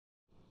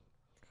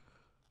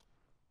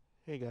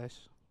Hey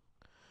guys,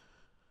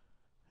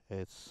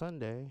 it's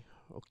Sunday,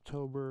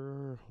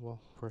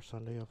 first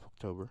Sunday of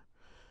October.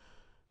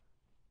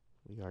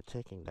 We are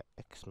taking the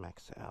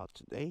SMAX out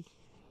today.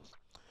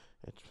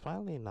 It's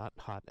finally not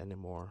hot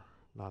anymore,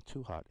 not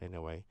too hot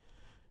anyway,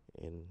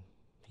 in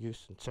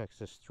Houston,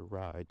 Texas to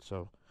ride,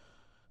 so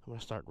I'm going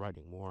to start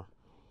riding more.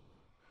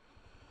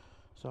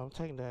 So I'm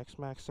taking the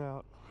SMAX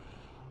out.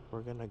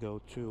 We're going to go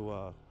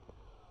to,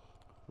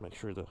 make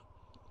sure the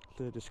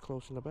lid is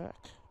closed in the back.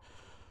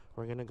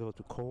 We're gonna go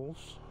to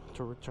Kohl's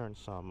to return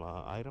some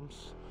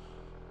items.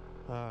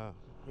 If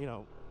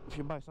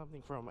you buy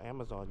something from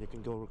Amazon, you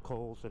can go to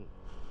Kohl's and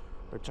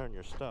return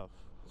your stuff.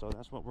 So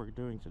that's what we're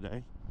doing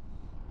today.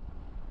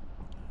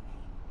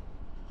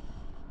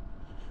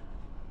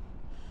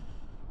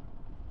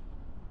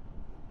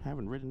 I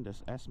haven't ridden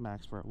this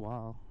SMAX for a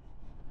while.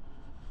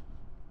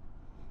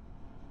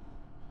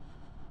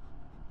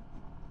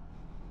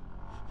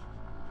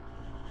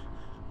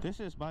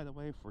 This is, by the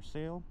way, for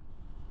sale.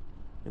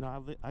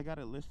 I got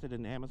it listed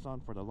in Amazon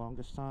for the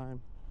longest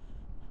time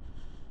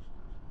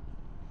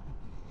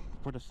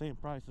for the same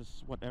price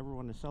as what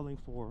everyone is selling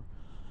for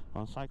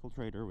on Cycle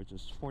Trader, which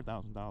is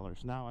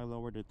 $4,000. Now I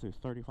lowered it to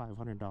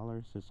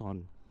 $3,500. It's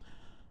on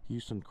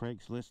Houston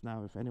Craigslist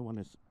now if anyone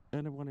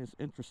is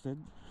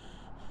interested.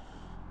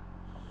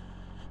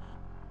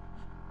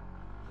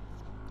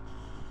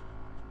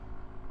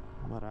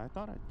 But I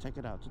thought I'd check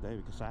it out today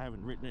because I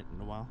haven't ridden it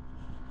in a while.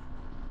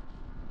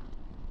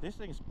 This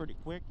thing is pretty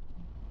quick.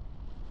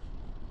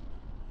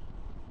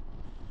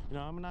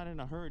 I'm not in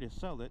a hurry to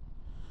sell it.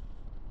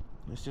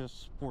 It's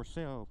just for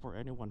sale for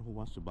anyone who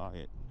wants to buy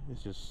it.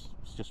 It's just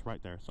right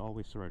there. It's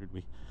always surrounded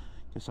me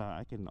because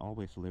I can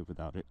always live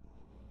without it.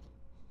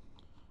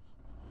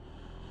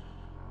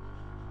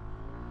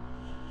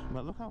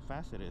 But look how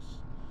fast it is.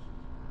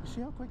 You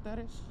see how quick that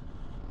is?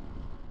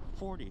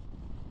 40.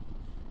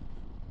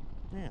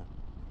 Yeah.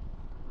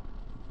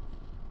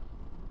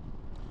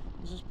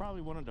 This is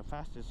probably one of the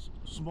fastest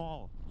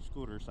small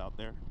scooters out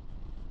there.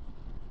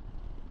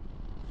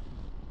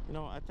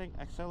 I think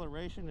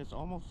acceleration is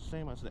almost the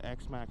same as the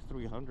SMAX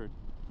 300,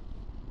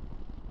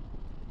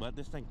 but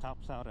this thing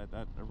tops out at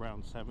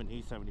around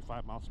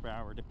 75 miles per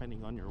hour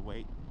depending on your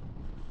weight.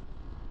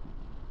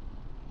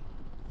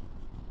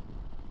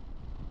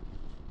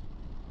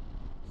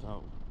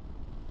 So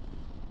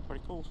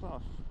pretty cool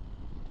stuff.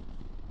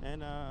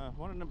 And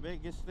one of the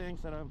biggest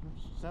things that I'm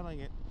selling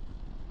it,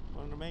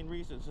 one of the main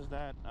reasons is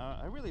that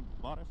I really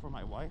bought it for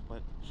my wife,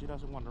 but she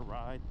doesn't want to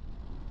ride.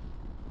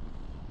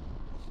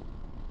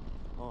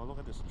 Oh, look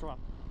at this truck.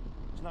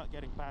 It's not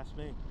getting past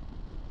me.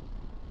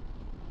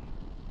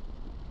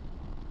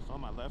 It's on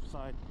my left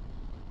side.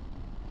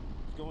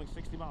 It's going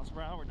 60 miles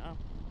per hour now.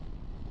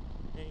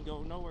 Ain't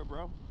going nowhere,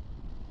 bro.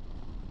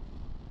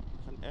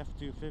 It's an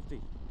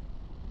F-250.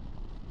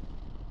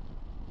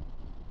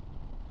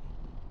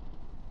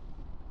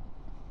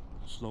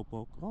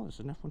 Slowpoke. Oh, it's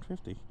an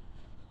F-150.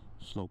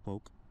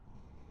 Slowpoke.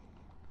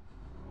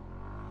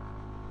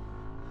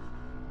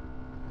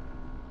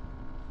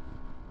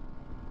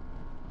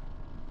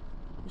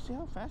 You see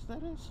how fast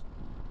that is?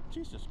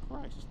 Jesus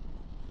Christ.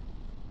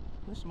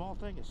 This small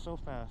thing is so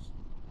fast.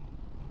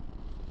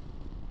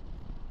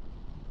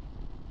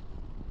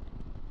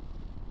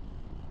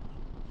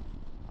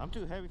 I'm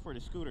too heavy for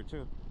the scooter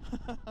too.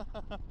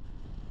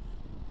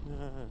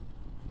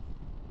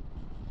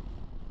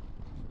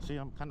 See,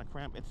 I'm kind of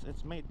cramped.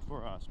 It's made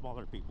for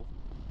smaller people.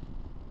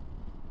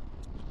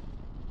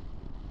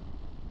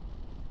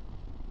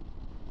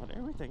 But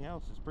everything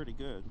else is pretty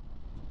good.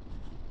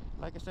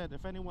 Like I said,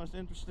 if anyone's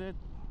interested,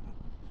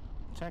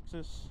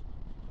 Texas,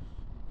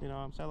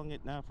 I'm selling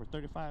it now for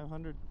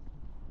 $3,500. It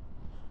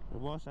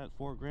was at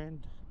 $4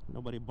 grand.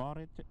 Nobody bought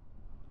it.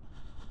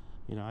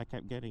 I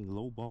kept getting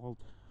lowballed.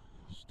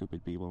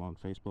 Stupid people on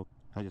Facebook.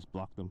 I just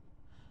blocked them.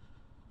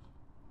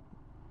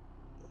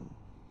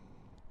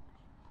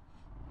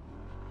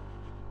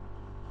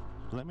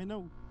 Let me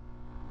know.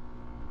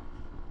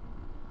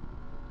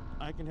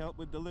 I can help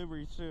with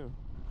deliveries too.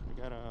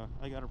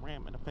 I got a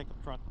ramp and a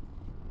pickup truck.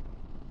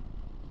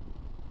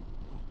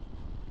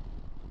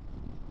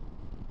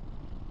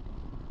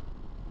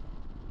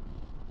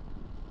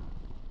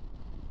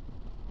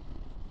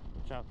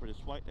 Watch out for this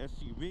white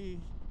SUV.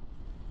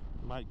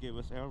 Might give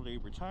us early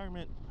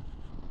retirement.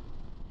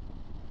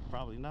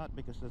 Probably not,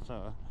 because it's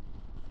a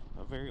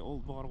very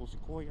old model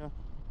Sequoia.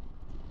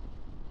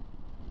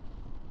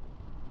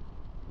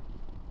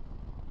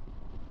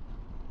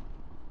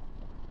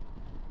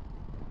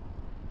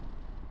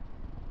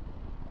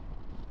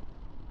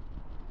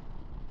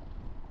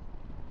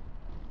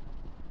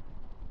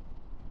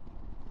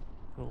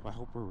 Oh, I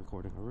hope we're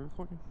recording. Are we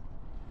recording?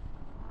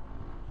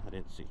 I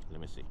didn't see.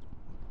 Let me see.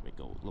 Let me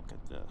go look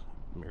at the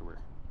mirror.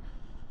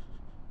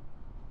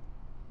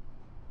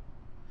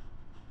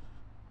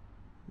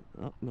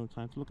 Oh, no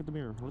time to look at the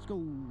mirror. Let's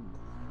go.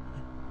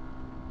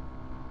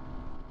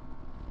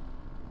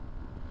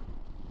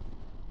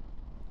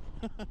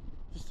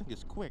 This thing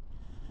is quick.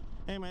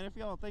 Hey man, if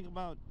y'all thinking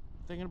about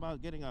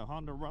getting a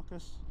Honda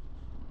Ruckus,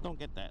 don't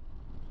get that.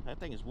 That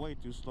thing is way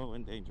too slow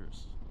and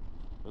dangerous.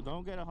 So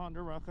don't get a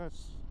Honda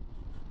Ruckus.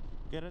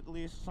 Get at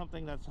least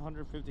something that's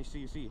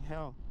 150cc.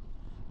 Hell,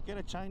 get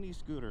a Chinese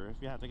scooter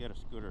if you have to get a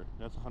scooter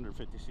that's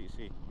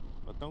 150cc.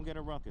 But don't get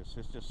a Ruckus.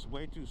 It's just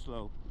way too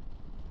slow.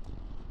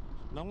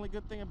 The only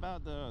good thing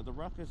about the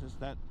Ruckus is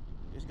that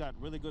it's got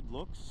really good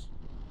looks,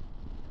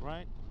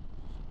 right?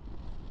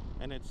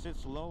 And it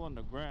sits low on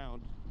the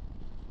ground.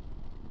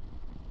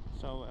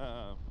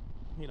 So,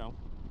 you know,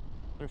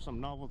 there's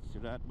some novelty to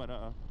that. But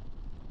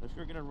if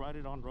you're gonna ride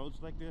it on roads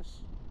like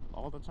this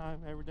all the time,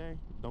 every day,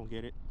 don't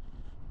get it.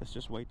 It's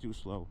just way too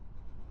slow.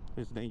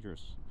 It's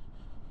dangerous.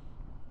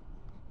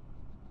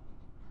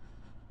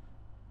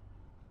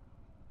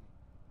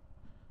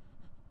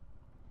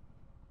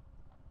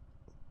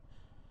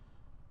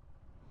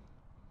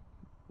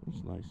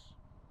 It's nice.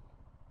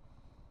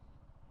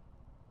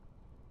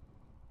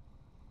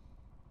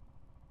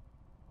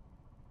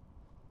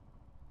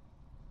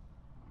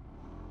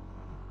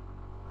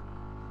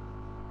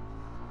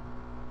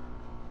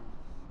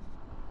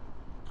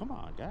 Come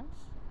on, guys.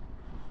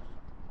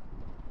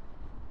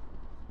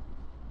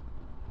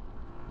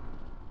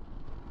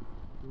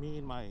 Me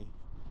and my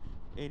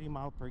 80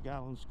 mile per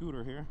gallon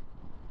scooter here.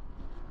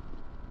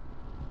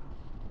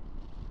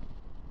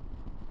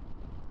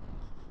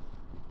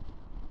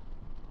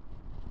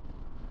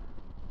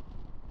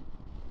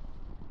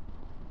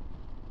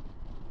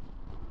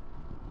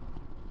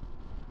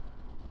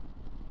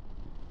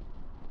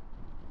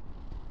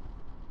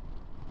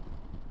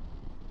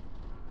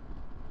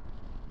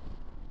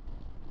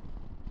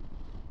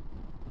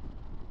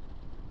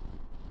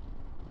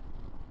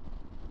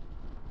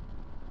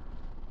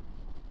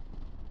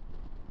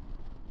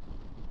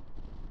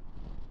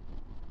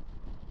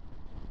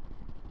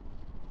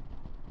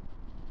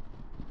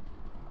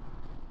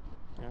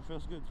 Yeah, it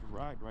feels good to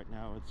ride right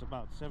now. It's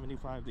about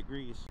 75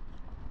 degrees.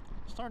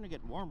 It's starting to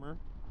get warmer,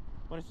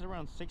 but it's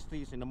around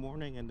 60s in the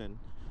morning, and then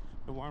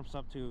it warms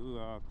up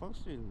to close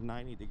to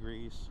 90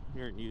 degrees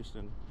here in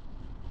Houston.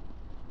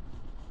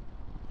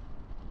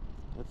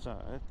 It's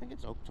I think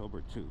it's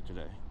October 2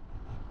 today.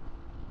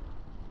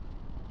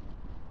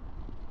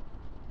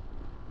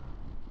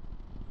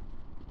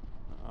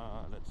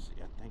 Let's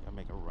see. I think I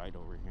make a right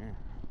over here.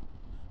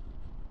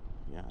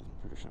 Yeah, I'm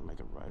pretty sure I make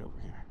a right over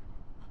here.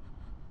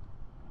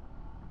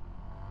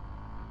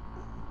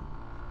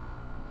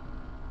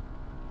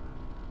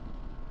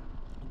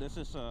 This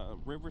is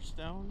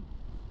Riverstone.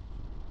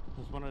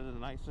 It's one of the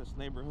nicest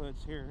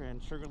neighborhoods here in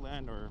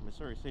Sugarland or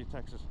Missouri City,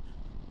 Texas.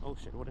 Oh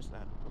shit, what is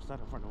that? What's that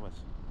in front of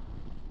us?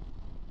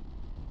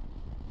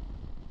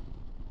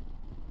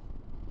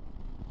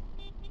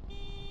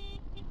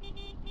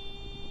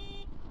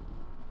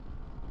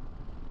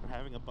 We're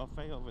having a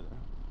buffet over there.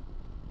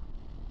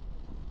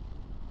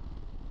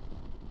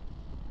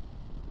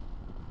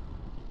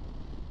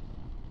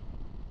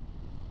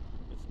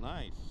 It's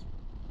nice.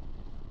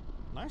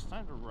 Nice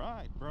time to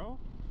ride, bro.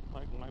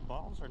 Like, my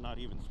balls are not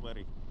even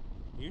sweaty.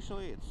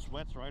 Usually it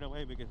sweats right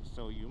away because it's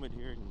so humid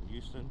here in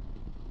Houston.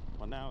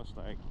 But now it's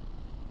like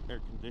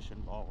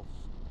air-conditioned balls.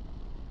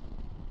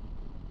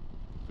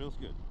 Feels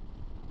good.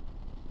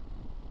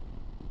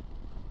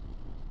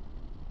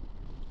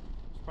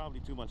 It's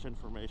probably too much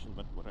information,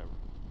 but whatever.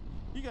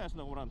 You guys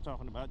know what I'm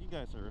talking about. You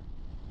guys are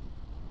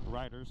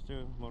riders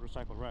too,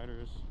 motorcycle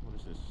riders. What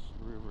is this?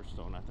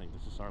 Riverstone, I think.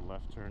 This is our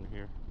left turn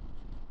here.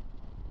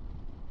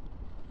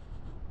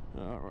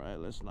 Alright,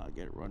 let's not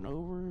get run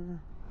over.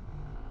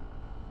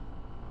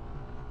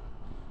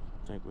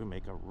 I think we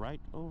make a right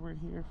over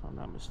here, if I'm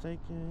not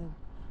mistaken.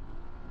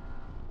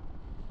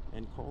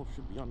 And Cole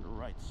should be on the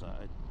right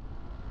side.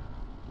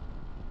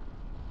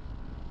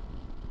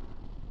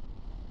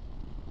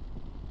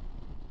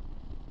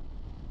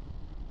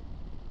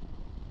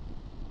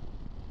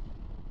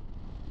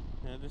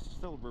 Yeah, this is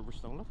still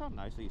Riverstone. Look how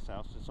nice these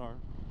houses are.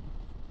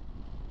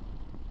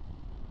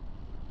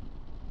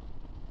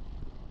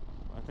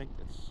 I think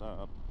it's,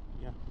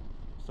 yeah,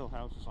 still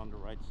houses on the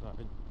right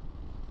side.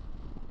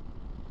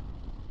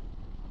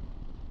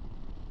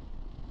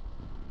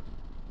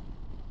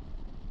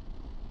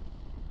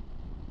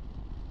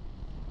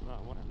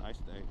 Wow, what a nice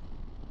day.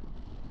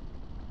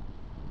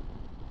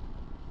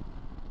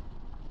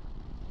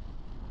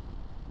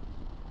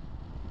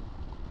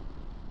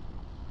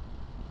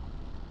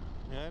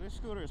 Yeah, this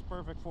scooter is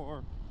perfect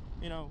for,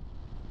 you know,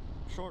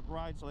 short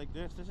rides like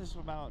this. This is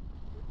about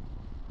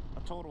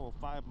a total of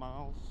 5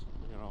 miles,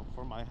 you know,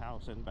 from my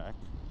house and back.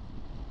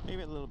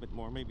 Maybe a little bit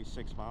more, maybe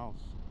 6 miles.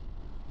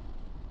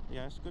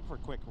 Yeah, it's good for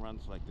quick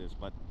runs like this,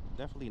 but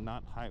definitely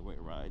not highway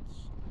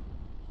rides.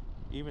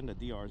 Even the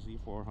DRZ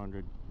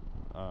 400,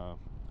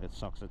 it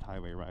sucks at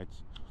highway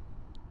rides.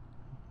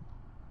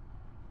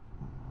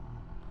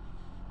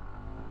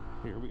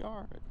 Here we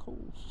are at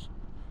Coles.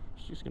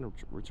 Just gonna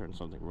return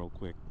something real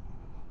quick.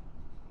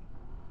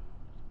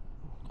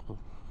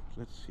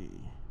 Let's see.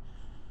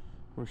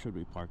 Where should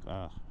we park?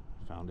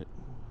 Found it.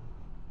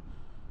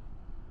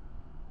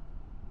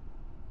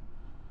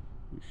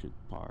 We should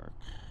park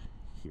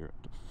here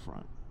at the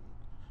front.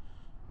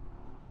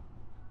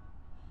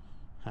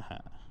 Haha.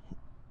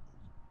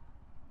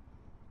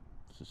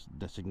 this is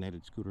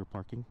designated scooter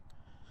parking.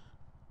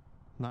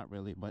 Not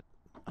really, but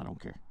I don't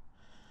care.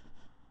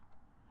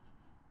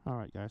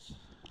 Alright guys,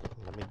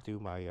 let me do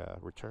my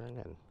return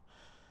and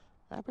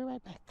I'll be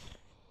right back.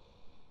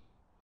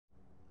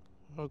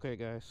 Okay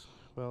guys,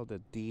 well, the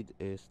deed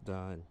is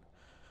done.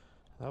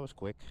 That was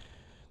quick.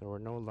 There were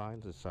no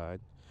lines inside.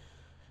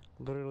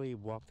 Literally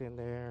walked in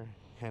there,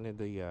 handed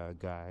the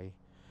guy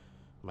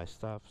my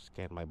stuff,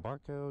 scanned my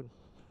barcode.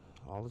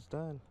 All is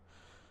done.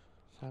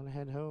 It's time to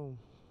head home.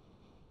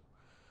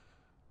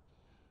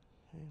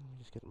 And let me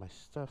just get my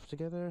stuff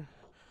together.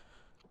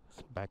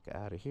 Let's back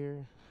out of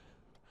here.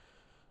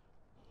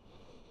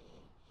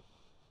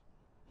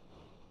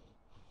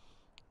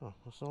 Oh,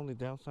 that's the only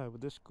downside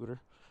with this scooter.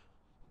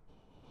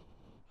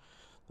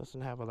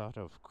 Doesn't have a lot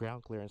of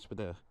ground clearance,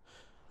 but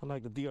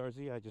unlike the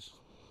DRZ, I just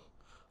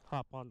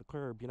hop on the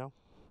curb, you know.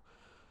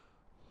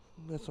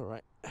 That's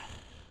alright.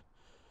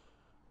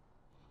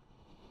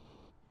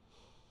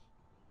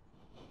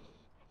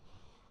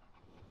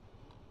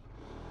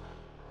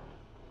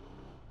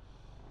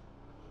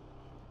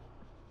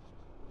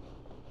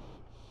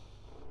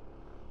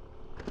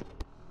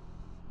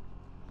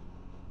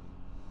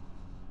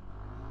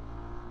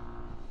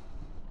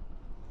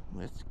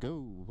 Let's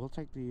go. We'll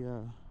take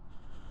the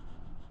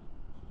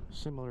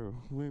similar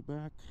way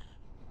back.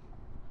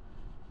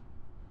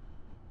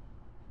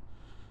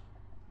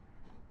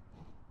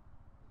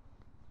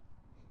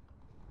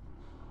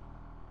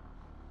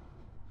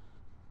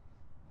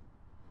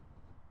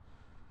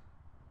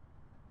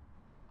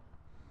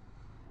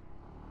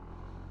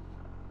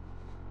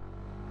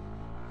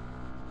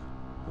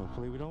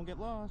 Hopefully we don't get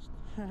lost.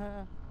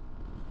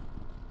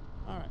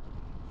 Alright.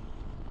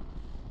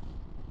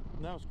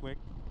 That was quick.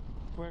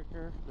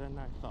 Quicker than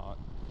I thought.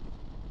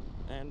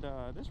 And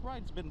this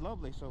ride's been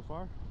lovely so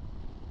far.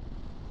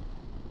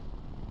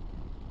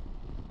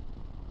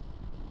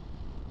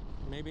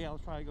 Maybe I'll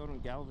try going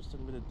to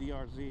Galveston with a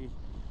DRZ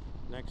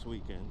next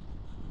weekend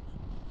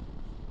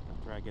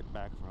after I get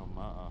back from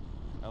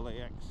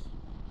LAX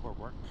for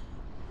work.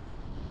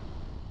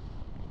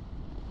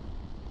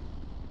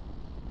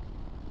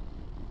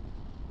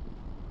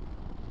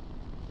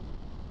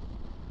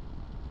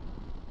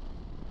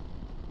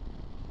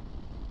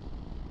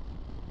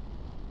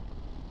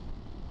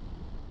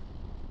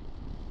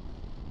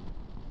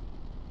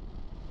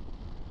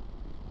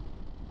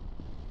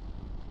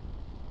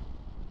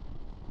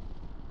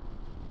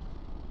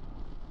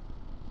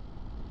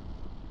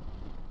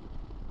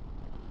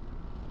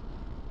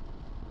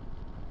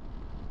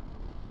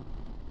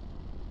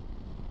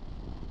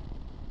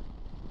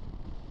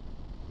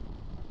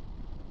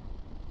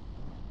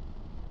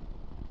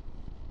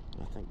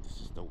 I think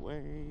this is the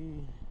way.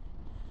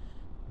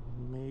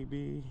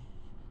 Maybe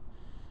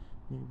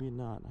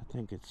not. I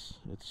think it's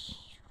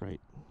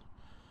straight.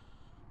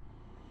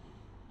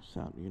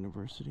 South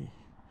University.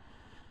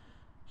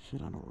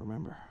 Shit, I don't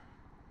remember.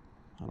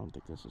 I don't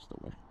think this is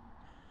the way.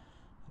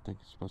 I think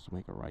it's supposed to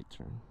make a right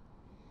turn.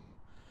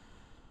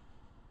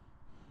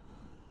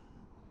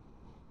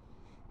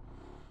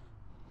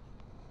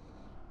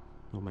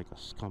 We'll make a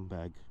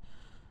scumbag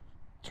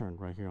turn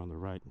right here on the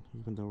right,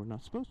 even though we're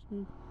not supposed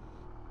to.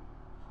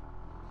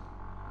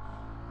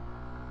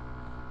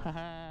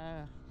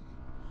 Haha.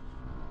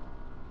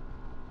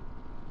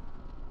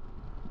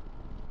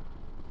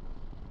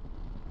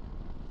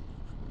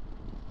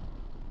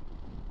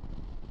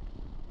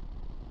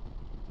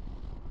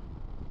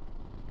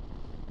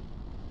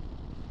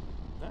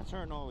 That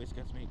turn always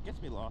gets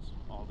me lost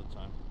all the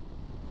time.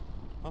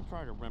 I'll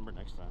try to remember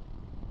next time.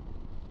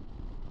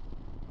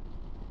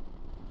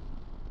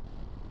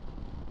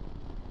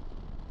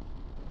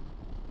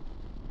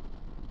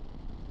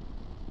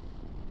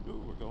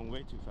 Ooh, we're going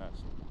way too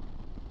fast.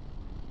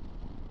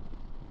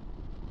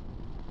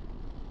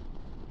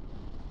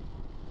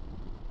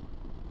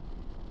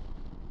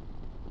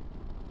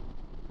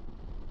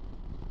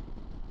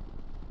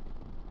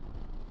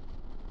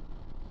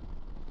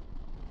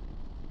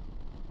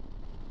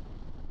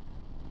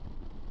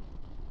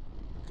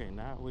 Okay,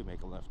 now we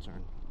make a left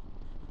turn.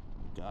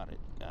 Got it,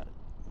 got it.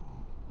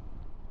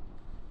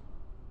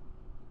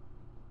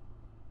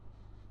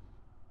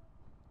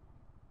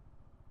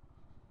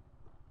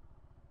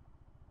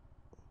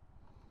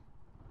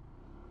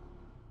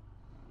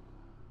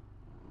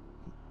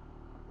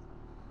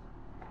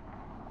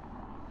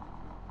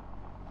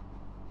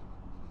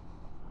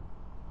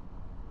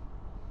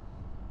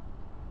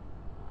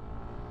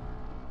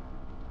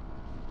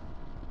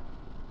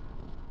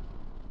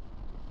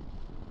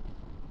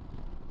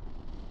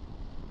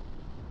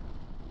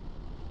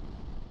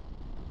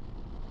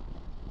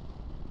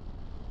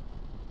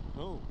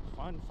 Oh,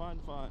 fun.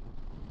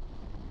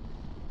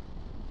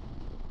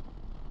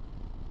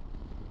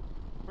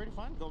 Pretty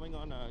fun going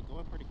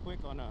pretty quick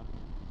on a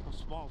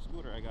small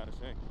scooter, I gotta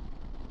say.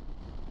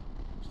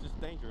 It's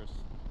just dangerous.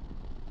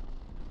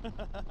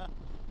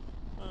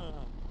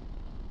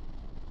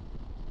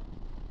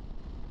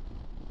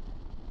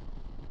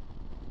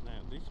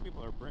 Man, these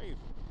people are brave.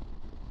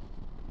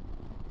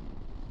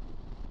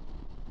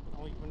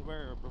 I'll even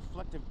wear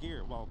reflective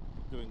gear while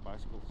doing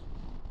bicycles.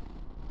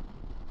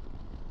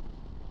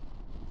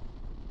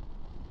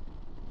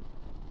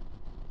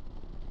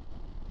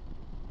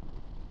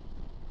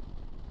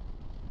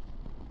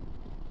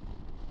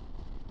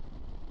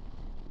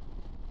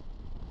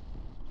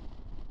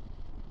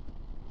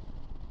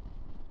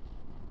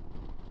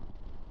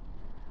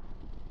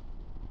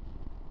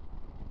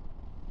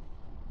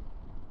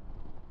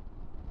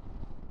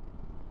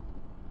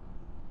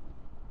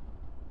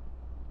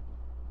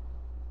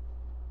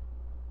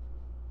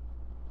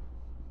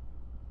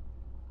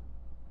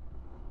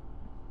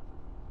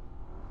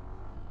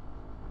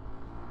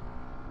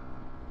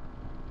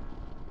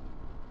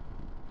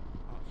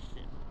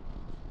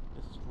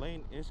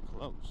 Lane is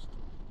closed.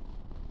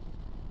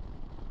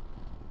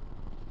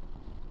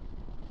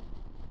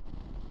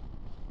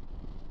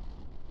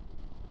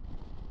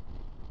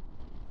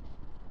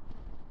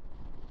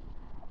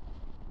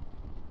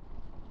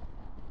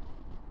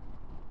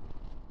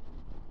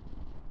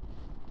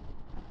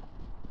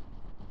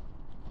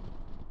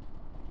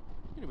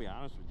 To be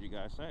honest with you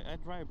guys, I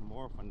drive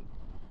more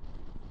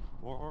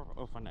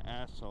of an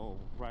asshole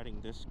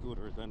riding this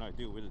scooter than I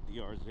do with the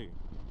DRZ.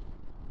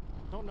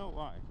 Don't know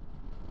why.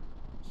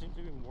 Seems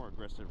to be more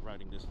aggressive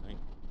riding this thing.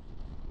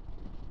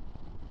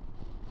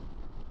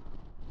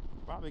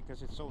 Probably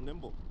because it's so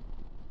nimble.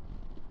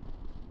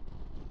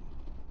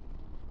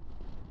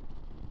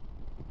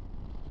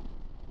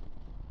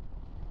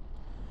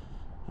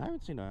 I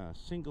haven't seen a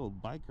single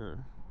biker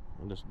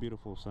on this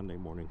beautiful Sunday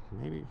morning.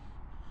 Maybe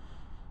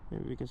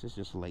because it's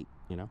just late,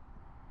 you know.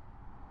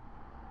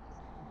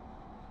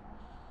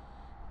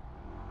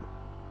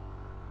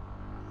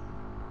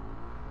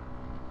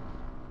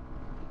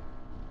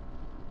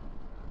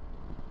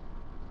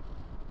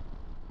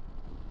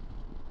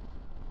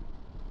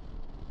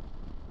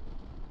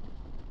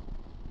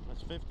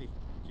 That's 50.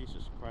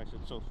 Jesus Christ,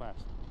 it's so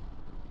fast.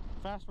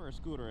 Fast for a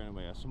scooter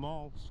anyway, a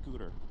small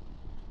scooter.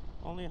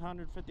 Only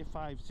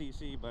 155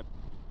 cc, but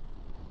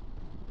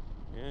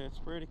yeah, it's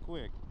pretty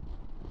quick.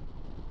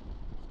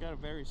 It's got a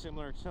very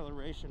similar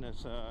acceleration as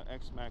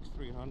SMAX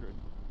 300.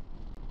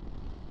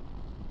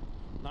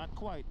 Not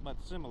quite, but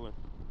similar.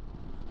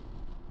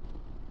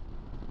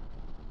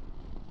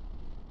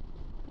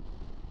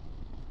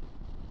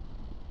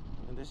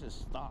 And this is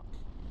stock.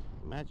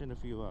 Imagine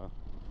if you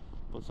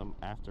put some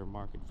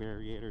aftermarket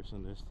variators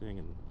on this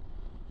thing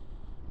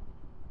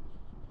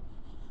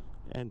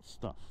and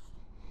stuff.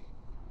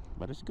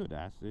 But it's good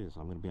as is.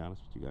 I'm gonna be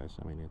honest with you guys.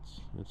 I mean,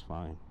 it's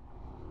fine.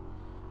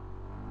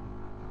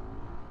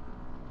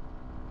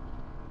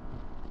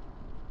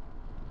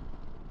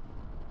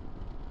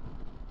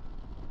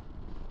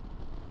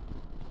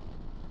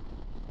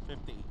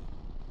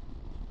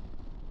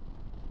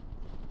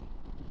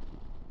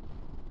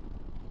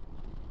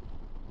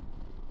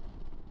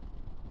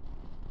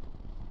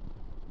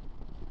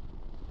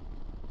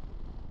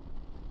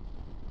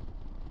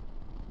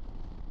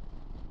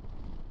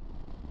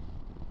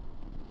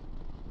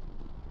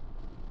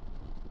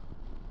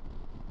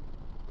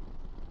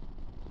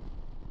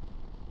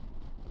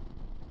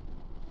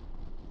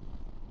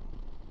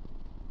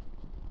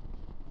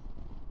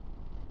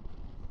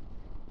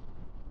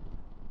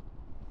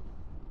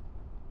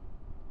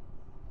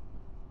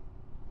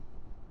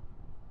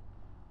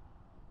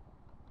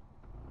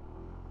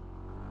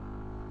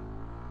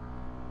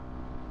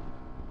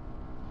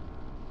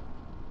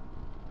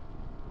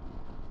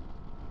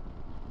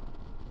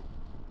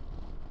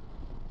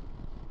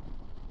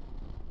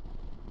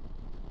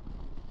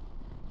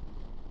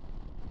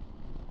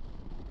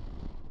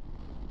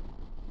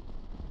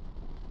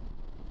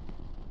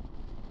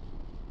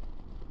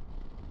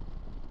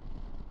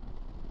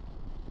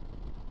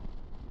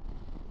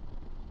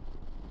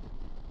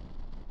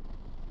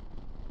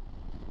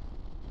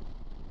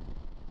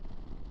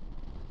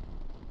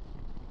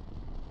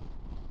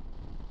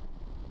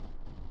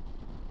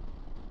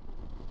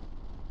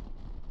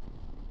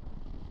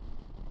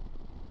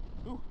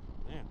 Ooh,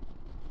 man.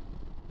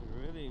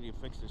 They really need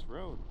to fix this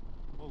road.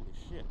 Holy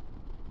shit.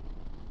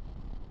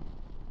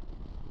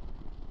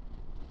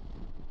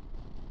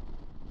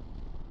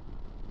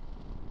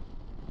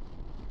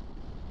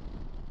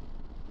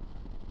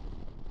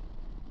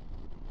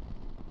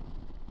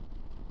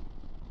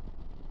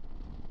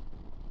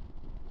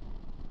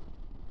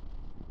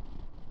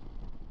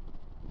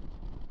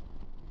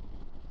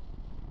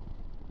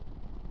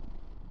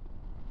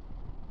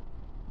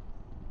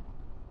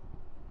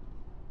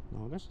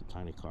 No, that's a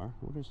tiny car.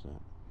 What is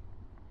that?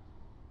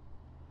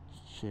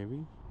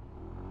 Chevy?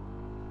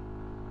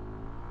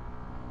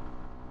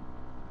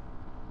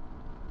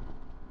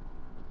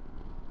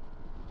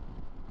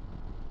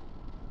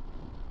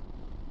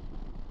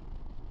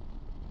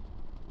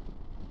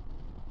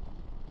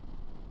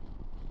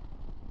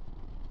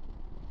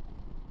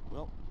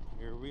 Well,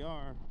 here we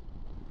are.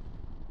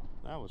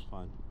 That was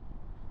fun.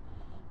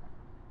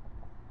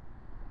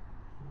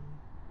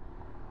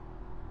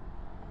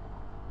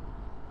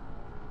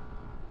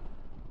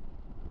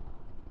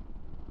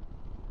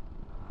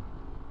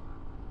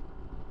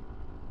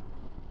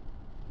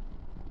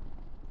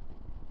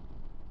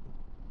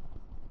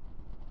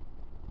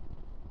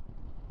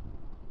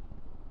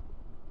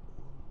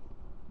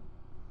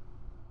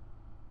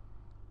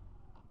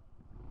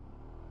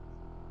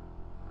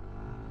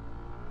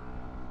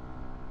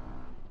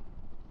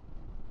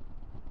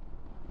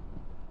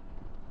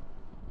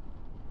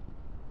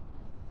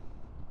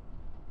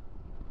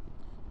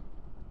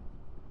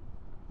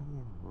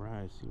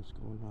 Alright, see what's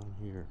going on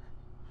here.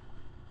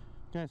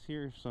 Guys,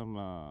 here's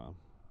some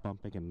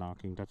bumping and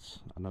knocking. That's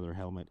another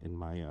helmet in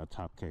my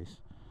top case.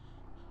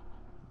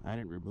 I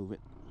didn't remove it.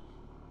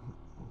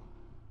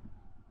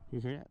 You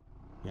hear that?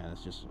 Yeah,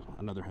 that's just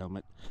another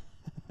helmet.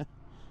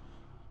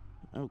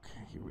 Okay,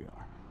 here we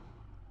are.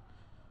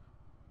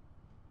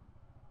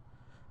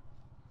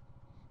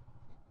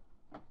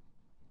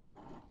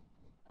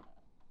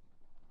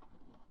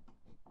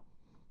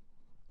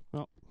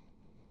 Well,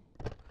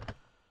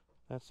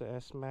 that's the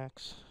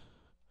SMAX,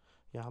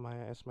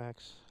 Yamaha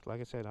SMAX.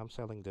 Like I said, I'm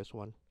selling this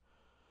one.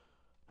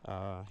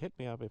 Hit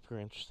me up if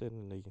you're interested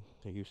in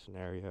the Houston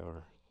area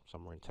or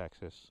somewhere in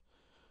Texas.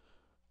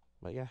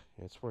 But yeah,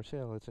 it's for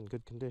sale. It's in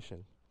good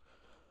condition.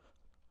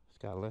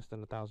 It's got less than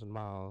 1,000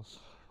 miles.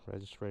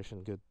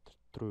 Registration good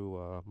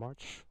through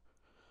March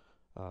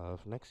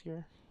of next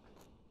year.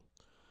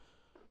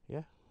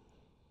 Yeah,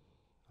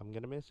 I'm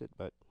gonna miss it,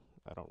 but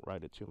I don't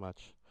ride it too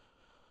much.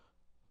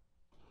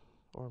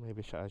 Or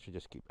maybe I should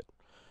just keep it.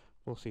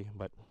 We'll see,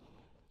 but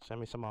send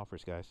me some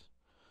offers, guys.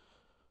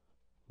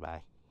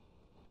 Bye.